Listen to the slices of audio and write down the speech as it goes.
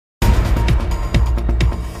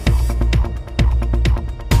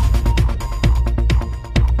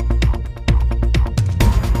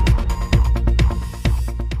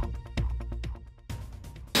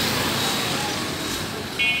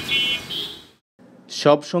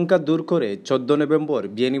সব শঙ্কা দূর করে 14 নভেম্বর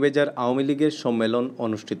বিয়ানীবাজার আওয়ামী লীগের সম্মেলন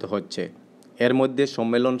অনুষ্ঠিত হচ্ছে। এর মধ্যে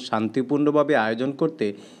সম্মেলন শান্তিপূর্ণভাবে আয়োজন করতে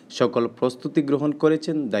সকল প্রস্তুতি গ্রহণ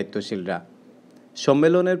করেছেন দায়িত্বশীলরা।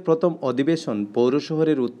 সম্মেলনের প্রথম অধিবেশন পৌর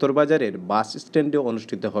শহরের উত্তরবাজারের বাস স্ট্যান্ডে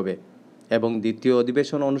অনুষ্ঠিত হবে এবং দ্বিতীয়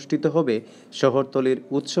অধিবেশন অনুষ্ঠিত হবে শহরতলির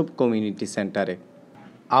উৎসব কমিউনিটি সেন্টারে।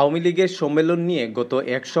 আওয়ামী লীগের সম্মেলন নিয়ে গত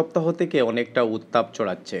এক সপ্তাহ থেকে অনেকটা উত্তাপ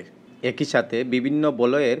চড়াচ্ছে। একই সাথে বিভিন্ন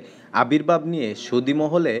বলয়ের আবির্ভাব নিয়ে সুদী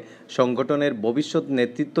মহলে সংগঠনের ভবিষ্যৎ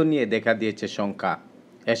নেতৃত্ব নিয়ে দেখা দিয়েছে শঙ্কা।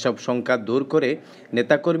 এসব শঙ্কা দূর করে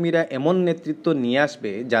নেতাকর্মীরা এমন নেতৃত্ব নিয়ে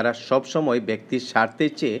আসবে যারা সবসময় ব্যক্তির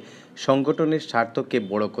স্বার্থের চেয়ে সংগঠনের স্বার্থকে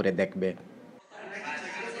বড় করে দেখবে।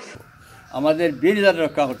 আমাদের বীরজাত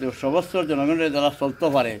রক্ষা করতে সমস্ত জনগণের যারা চলতে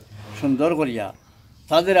পারে সুন্দর করিয়া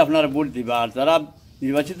তাদের আপনারা ভোট দিবা। আর যারা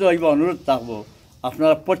নির্বাচিত হইবা অনুরোধ থাকবো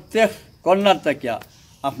আপনারা প্রত্যেক কর্নার থাকিয়া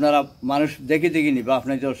আপনারা মানুষ দেখে নিবা।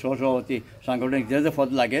 আপনার যে সহসভাপতি সাংগঠনিক যে পদ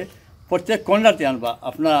লাগে প্রত্যেক কর্নারতে আনবা।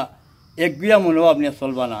 আপনারা একগুয়া মনোভাব নিয়ে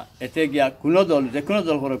চলবা না, এতে গিয়া কোনো দল যে কোনো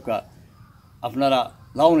দল পরক্ষা আপনারা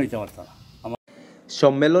লাভ নিতে পারতাম।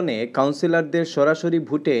 সম্মেলনে কাউন্সিলরদের সরাসরি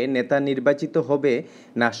ভোটে নেতা নির্বাচিত হবে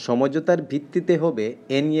না সমঝোতার ভিত্তিতে হবে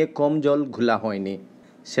এ নিয়ে কম জল ঘোলা হয়নি।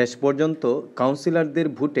 শেষ পর্যন্ত কাউন্সিলরদের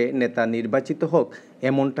ভোটে নেতা নির্বাচিত হোক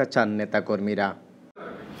এমনটা চান নেতাকর্মীরা।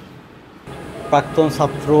 প্রাক্তন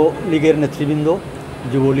ছাত্র লীগের নেতৃবৃন্দ,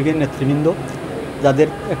 যুবলীগের নেতৃবৃন্দ যাদের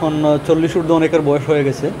এখন 40 ঊর্ধ্ব অনেকের বয়স হয়ে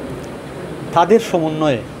গেছে, তাদের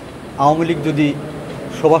সমন্বয়ে আওয়ামী লীগ যদি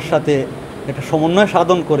সবার সাথে একটা সমন্বয়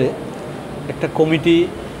সাধন করে একটা কমিটি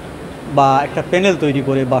বা একটা প্যানেল তৈরি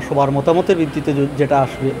করে বা সবার মতামতের ভিত্তিতে যেটা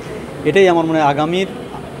আসবে, এটাই আমার মনে হয় আগামীর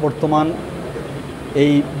বর্তমান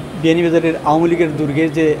এই বিয়ানীবাজারের আওয়ামী লীগের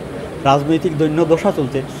দুর্গের যে রাজনৈতিক দৈন্যদশা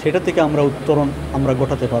চলছে সেটা থেকে আমরা উত্তরণ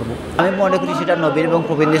ঘটাতে পারবো। আমি মনে করি সেটা নবীন এবং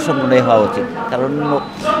প্রবীণদের সমন্বয় হওয়া উচিত, কারণ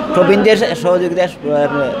প্রবীণদের সহযোগিতায়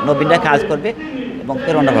নবীনরা কাজ করবে এবং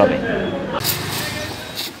প্রেরণা হবে।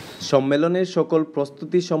 সম্মেলনের সকল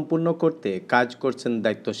প্রস্তুতি সম্পূর্ণ করতে কাজ করছেন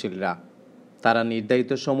দায়িত্বশীলরা। তারা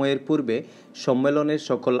নির্ধারিত সময়ের পূর্বে সম্মেলনের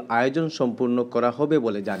সকল আয়োজন সম্পূর্ণ করা হবে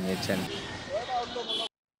বলে জানিয়েছেন।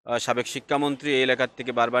 সাবেক শিক্ষামন্ত্রী এই এলাকার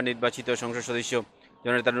থেকে বারবার নির্বাচিত সংসদ সদস্য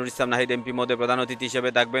জননেতা নুর ইসলাম নাহিদ এমপি মহোদয় প্রধান অতিথি হিসেবে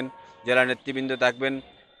থাকবেন, জেলা নেতৃবৃন্দ থাকবেন,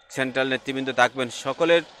 সেন্ট্রাল নেতৃবৃন্দ থাকবেন।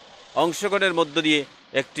 সকলের অংশগ্রহণের মধ্য দিয়ে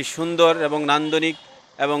একটি সুন্দর এবং নান্দনিক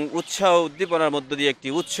এবং উৎসাহ উদ্দীপনার মধ্য দিয়ে একটি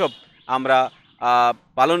উৎসব আমরা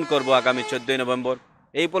পালন করব আগামী 14 নভেম্বর।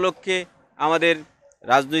 এই উপলক্ষে আমাদের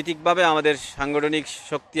রাজনৈতিকভাবে আমাদের সাংগঠনিক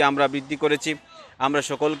শক্তি আমরা বৃদ্ধি করেছি। আমরা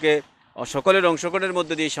সকলের অংশগ্রহণের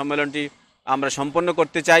মধ্য দিয়ে সম্মেলনটি আমরা সম্পন্ন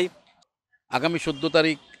করতে চাই। আগামী 14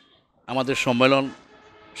 তারিখ আমাদের সম্মেলন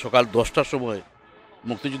সকাল 10টার সময়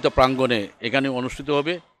মুক্তিযুদ্ধ প্রাঙ্গণে এখানে অনুষ্ঠিত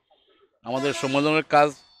হবে। আমাদের সম্মেলনের কাজ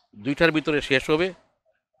 2টার ভিতরে শেষ হবে।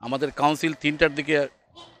 আমাদের কাউন্সিল 3টার দিকে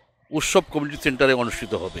উৎসব কমিউনিটি সেন্টারে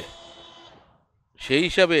অনুষ্ঠিত হবে। সেই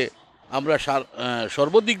হিসাবে আমরা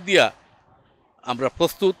সর্বদিক দিয়া আমরা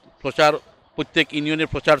প্রস্তুত। প্রচার প্রত্যেক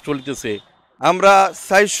ইউনিয়নের প্রচার চলিতেছে। আমরা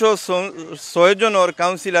 406 জনের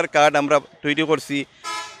কাউন্সিলর কার্ড আমরা তৈরি করছি।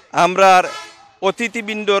 আমরা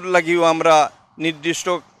অতিথিবৃন্দর লাগিও আমরা নির্দিষ্ট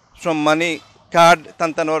সম্মানী কার্ড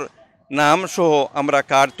তান্তানোর নাম সহ আমরা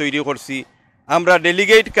কার্ড তৈরি করছি। আমরা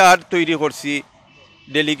ডেলিগেট কার্ড তৈরি করছি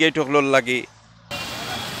ডেলিগেট হকলোর লাগে।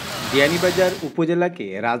 বিয়ানীবাজার উপজেলাকে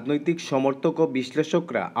রাজনৈতিক সমর্থক ও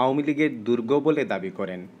বিশ্লেষকরা আওয়ামী লীগের দুর্গ বলে দাবি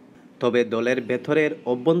করেন। তবে দলের ভেতরের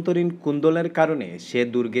অভ্যন্তরীণ কুন্দলের কারণে সে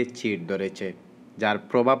দুর্গে চির ধরেছে, যার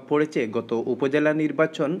প্রভাব পড়েছে গত উপজেলা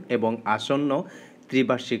নির্বাচন এবং আসন্ন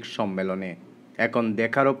ত্রিবার্ষিক সম্মেলনে। এখন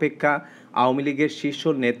দেখার অপেক্ষা আওয়ামী লীগের শীর্ষ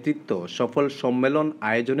নেতৃত্ব সফল সম্মেলন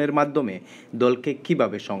আয়োজনের মাধ্যমে দলকে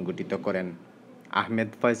কিভাবে সংগঠিত করেন। আহমেদ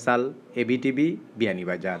ফয়সাল, ABtv,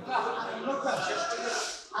 বিয়ানীবাজার।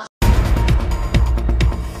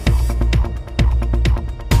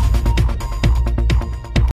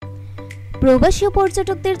 প্রবাসী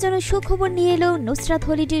পর্যটকদের জন্য সুখবর নিয়ে এলো Nusrat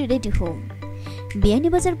holiday ready home.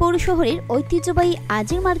 Beanibazar পৌর শহরের ঐতিহ্যবাহী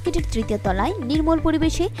আজির মার্কেটের 3য় তলায় নির্মল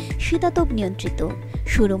পরিবেশে শীতাতপ নিয়ন্ত্রিত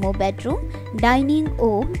শোরুম ও বেডরুম, ডাইনিং ও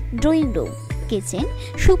ড্রয়িং রুম, কিচেন,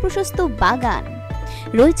 সুপ্রশস্ত বাগান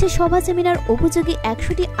রয়েছে। সভা সেমিনার উপযোগী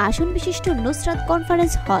 100টি আসন বিশিষ্ট Nusrat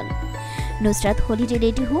conference hall. Nusrat holiday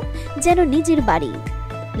ready home যেন নিজের বাড়ি।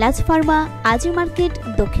 লাজ ফার্মা, আজির মার্কেট,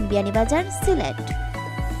 দক্ষিণ বিয়ানীবাজার, সিলেট।